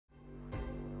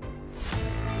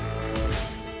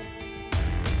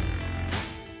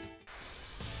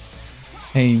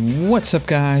Hey, what's up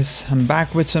guys? I'm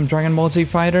back with some Dragon Ball Z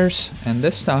Fighters, and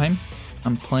this time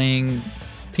I'm playing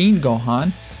Teen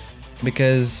Gohan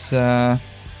because I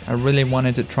really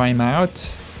wanted to try him out.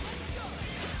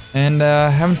 And I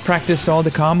haven't practiced all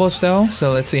the combos though,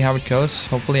 so let's see how it goes.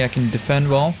 Hopefully I can defend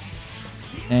well.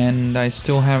 And I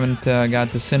still haven't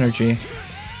got the synergy.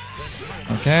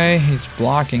 Okay, he's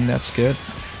blocking, that's good.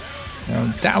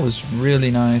 That was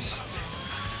really nice.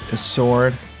 The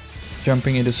sword,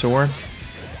 jumping into sword.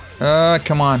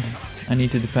 Come on. I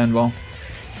need to defend well.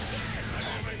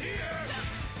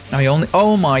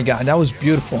 Oh my god, that was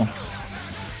beautiful.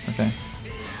 Okay.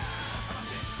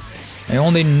 I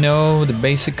only know the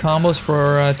basic combos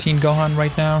for Teen Gohan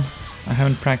right now. I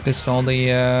haven't practiced all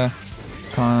the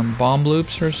bomb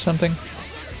loops or something.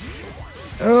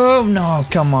 Oh no,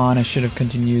 come on. I should have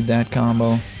continued that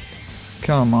combo.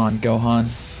 Come on, Gohan.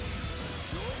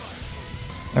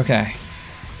 Okay.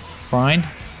 Fine.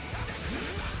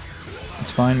 It's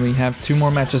fine, we have 2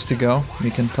 more matches to go. We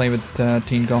can play with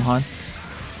Teen Gohan.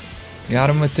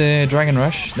 Got him with the Dragon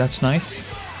Rush, that's nice.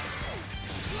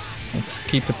 Let's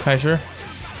keep the pressure.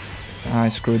 I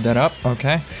screwed that up,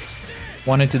 okay.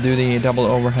 Wanted to do the double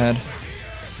overhead.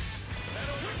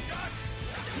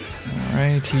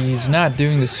 Alright, he's not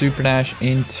doing the super dash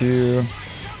into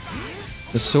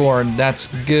the sword, that's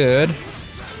good.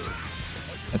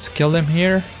 Let's kill him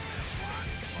here.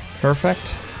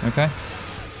 Perfect, okay.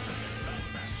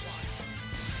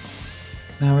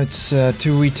 Now it's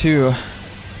 2v2.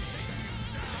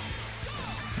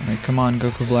 Alright, come on,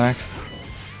 Goku Black.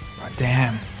 Oh,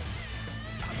 damn.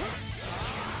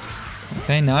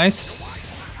 Okay, nice.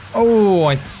 Oh,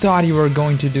 I thought you were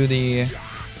going to do the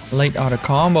late auto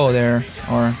combo there.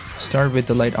 Or start with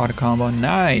the late auto combo.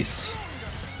 Nice.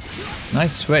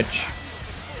 Nice switch.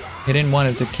 He didn't want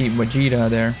it to keep Vegeta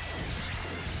there.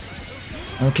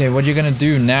 Okay, what you gonna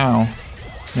do now?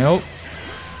 Nope.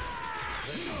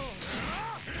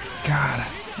 God,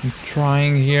 I'm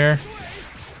trying here.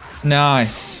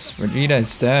 Nice. Vegeta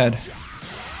is dead.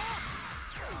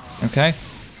 Okay.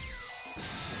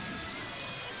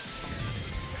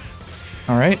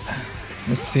 Alright.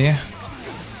 Let's see.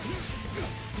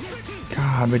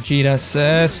 God, Vegeta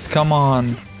assist. Come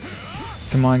on.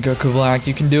 Come on, Goku Black.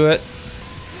 You can do it.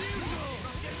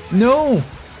 No!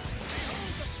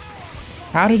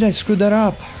 How did I screw that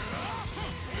up?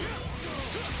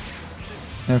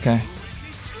 Okay.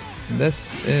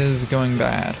 This is going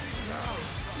bad.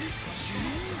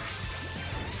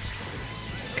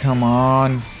 Come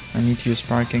on. I need to use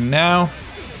sparking now.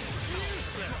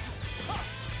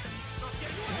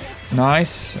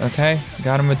 Nice. Okay.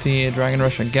 Got him with the Dragon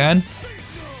Rush again.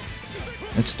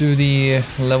 Let's do the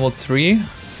level 3.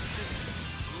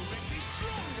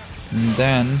 And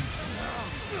then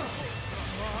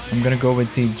I'm gonna go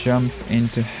with the jump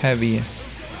into heavy.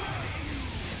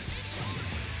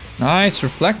 Nice,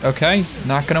 reflect, okay,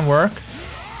 not gonna work.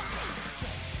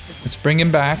 Let's bring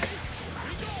him back.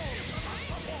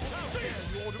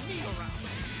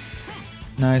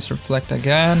 Nice, reflect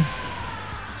again.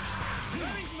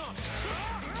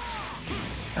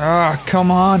 Ah,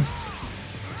 come on.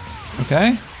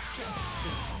 Okay.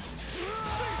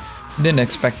 Didn't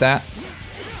expect that.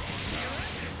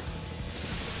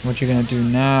 What you gonna do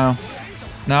now?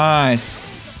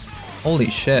 Nice.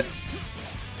 Holy shit.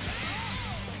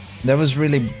 That was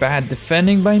really bad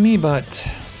defending by me, but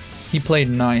he played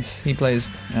nice. He plays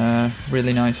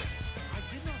really nice.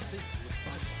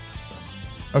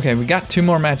 Okay, we got 2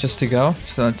 more matches to go,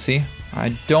 so let's see. I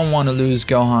don't want to lose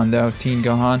Gohan though, Teen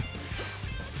Gohan.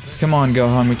 Come on,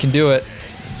 Gohan, we can do it.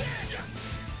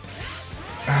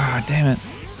 Ah, damn it.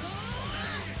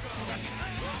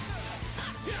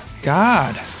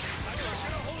 God.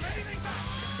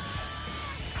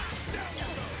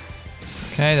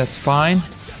 Okay, that's fine.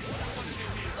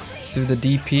 Do the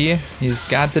DP. He's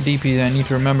got the DP. I need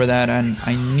to remember that, and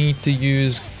I need to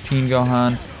use Teen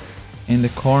Gohan in the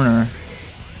corner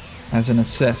as an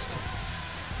assist.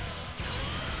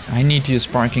 I need to use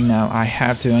sparking now. I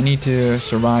have to. I need to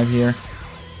survive here.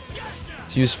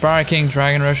 Let's use sparking,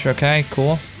 Dragon Rush. Okay,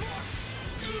 cool.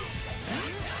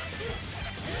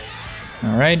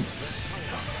 All right.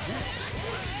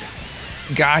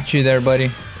 Got you there,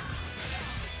 buddy.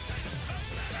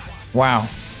 Wow.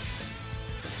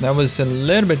 That was a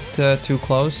little bit too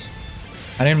close.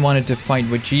 I didn't want it to fight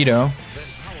Vegeta.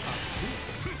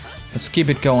 Let's keep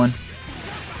it going.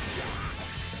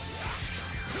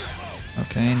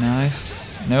 Okay, nice.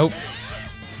 Nope.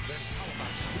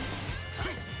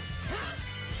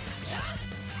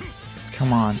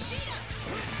 Come on.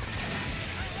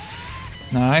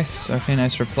 Nice. Okay,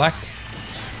 nice reflect.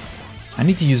 I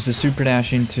need to use the super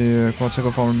dash into quad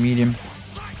circle forward medium.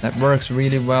 That works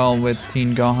really well with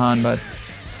Teen Gohan, but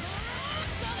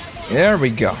there we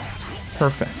go.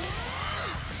 Perfect.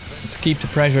 Let's keep the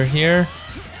pressure here.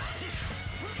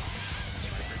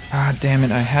 Ah, damn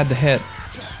it, I had the hit.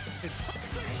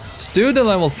 Let's do the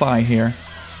level 5 here.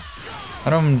 I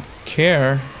don't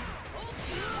care.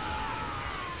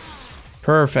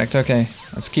 Perfect, okay.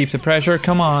 Let's keep the pressure,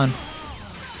 come on.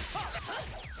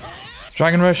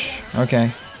 Dragon Rush,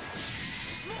 okay.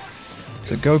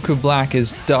 So Goku Black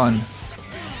is done.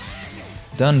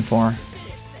 Done for.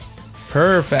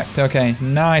 Perfect, okay.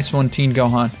 Nice one, Teen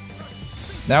Gohan.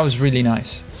 That was really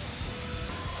nice.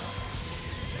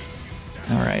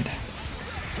 Alright.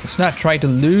 Let's not try to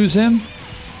lose him.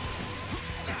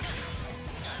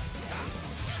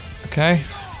 Okay.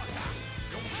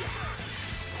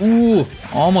 Ooh,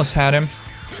 almost had him.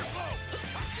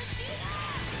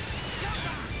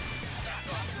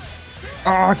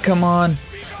 Ah, oh, come on.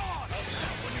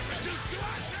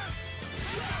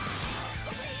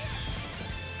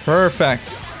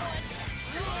 Perfect.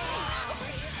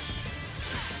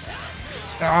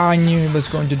 Ah, I knew he was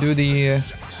going to do the...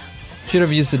 should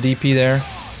have used the DP there.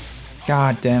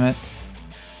 God damn it.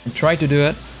 I tried to do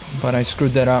it, but I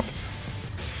screwed that up.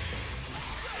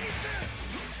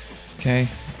 Okay.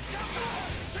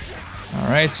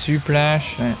 Alright, Super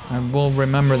Dash. I will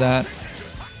remember that.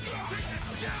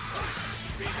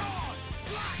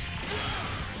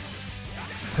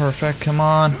 Perfect, come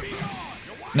on.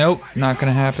 Nope, not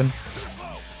gonna happen.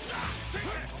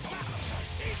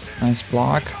 Nice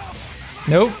block.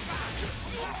 Nope.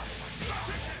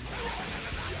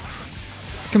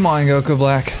 Come on, Goku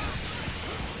Black.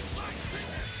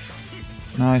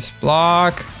 Nice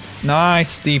block.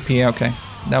 Nice DP, okay.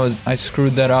 That was, I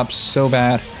screwed that up so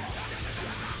bad.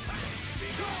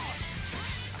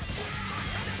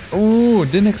 Ooh,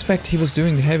 didn't expect he was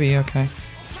doing the heavy, okay.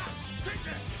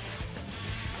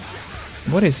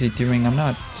 What is he doing? I'm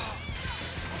not...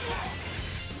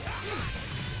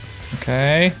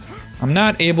 Okay. I'm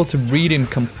not able to read him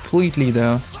completely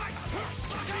though.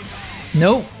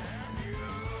 Nope.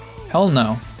 Hell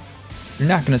no. You're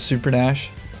not gonna Super Dash.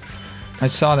 I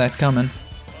saw that coming.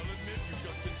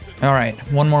 Alright,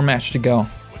 one more match to go.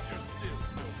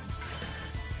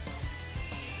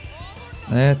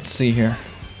 Let's see here.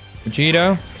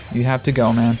 Vegito, you have to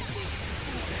go, man.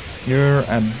 You're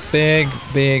a big,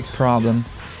 big problem.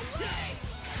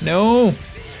 No!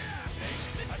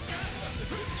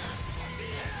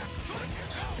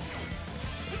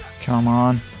 Come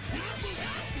on.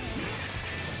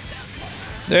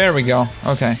 There we go.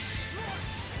 Okay.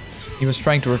 He was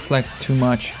trying to reflect too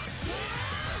much.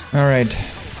 Alright.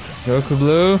 Goku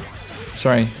Blue.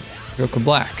 Sorry. Goku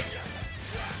Black.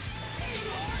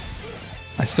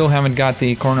 I still haven't got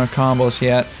the corner combos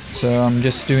yet, so I'm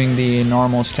just doing the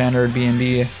normal standard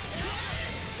B&B.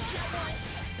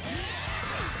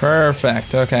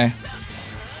 Perfect, okay.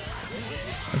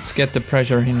 Let's get the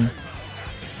pressure in.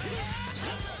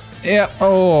 Yeah,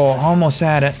 oh, almost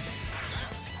had it.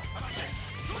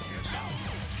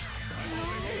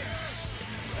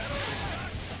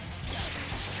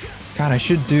 God, I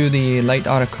should do the light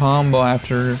auto combo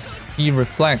after he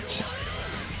reflects,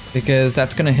 because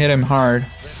that's gonna hit him hard.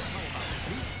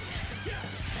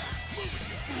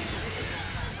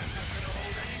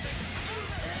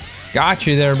 Got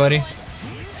you there, buddy.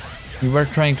 You were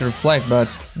trying to reflect, but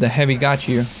the heavy got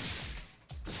you.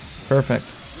 Perfect.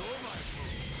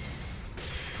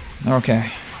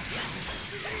 Okay.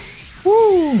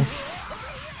 Woo!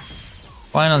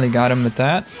 Finally got him with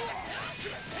that.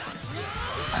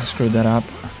 I screwed that up.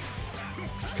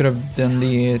 Could have done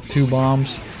the 2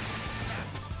 bombs.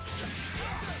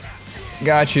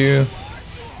 Got you.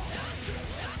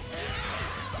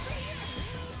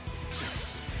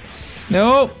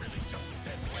 Nope.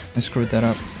 I screwed that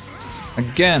up.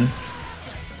 Again.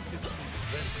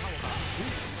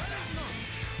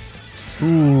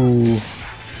 Ooh.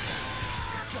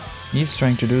 He's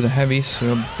trying to do the heavy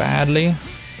so badly.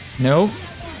 Nope.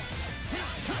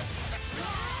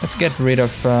 Let's get rid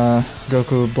of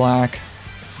Goku Black.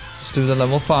 Let's do the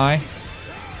level 5.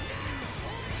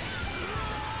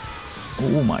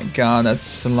 Oh my god,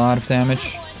 that's a lot of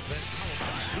damage.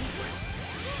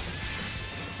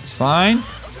 It's fine.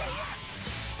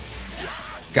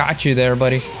 Got you there,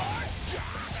 buddy.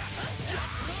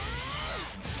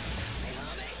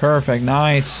 Perfect,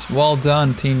 nice. Well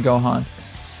done, Teen Gohan.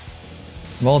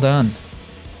 Well done.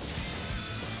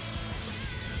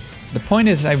 The point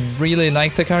is, I really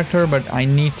like the character, but I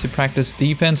need to practice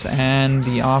defense, and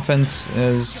the offense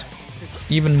is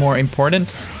even more important.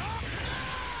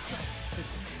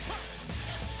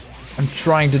 I'm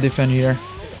trying to defend here.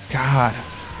 God.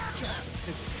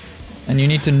 And you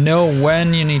need to know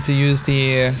when you need to use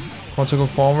the quad circle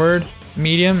forward,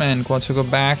 medium, and quad circle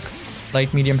back,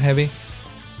 light, medium, heavy.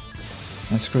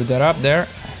 I screwed that up there.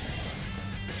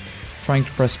 Trying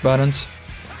to press buttons.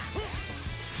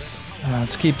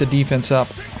 Let's keep the defense up.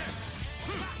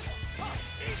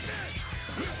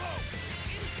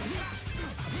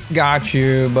 Got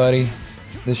you, buddy.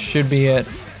 This should be it.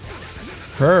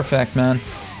 Perfect, man.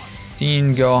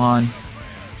 Teen Gohan.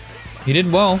 He did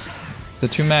well. The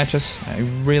 2 matches. I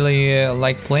really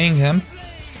like playing him.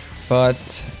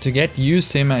 But to get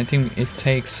used to him, I think it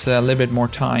takes a little bit more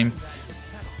time.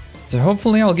 So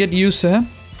hopefully I'll get used to him.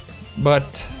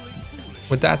 But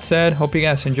with that said, hope you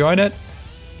guys enjoyed it.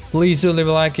 Please do leave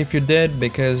a like if you did,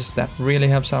 because that really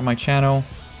helps out my channel.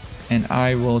 And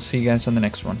I will see you guys on the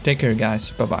next one. Take care,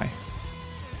 guys. Bye-bye.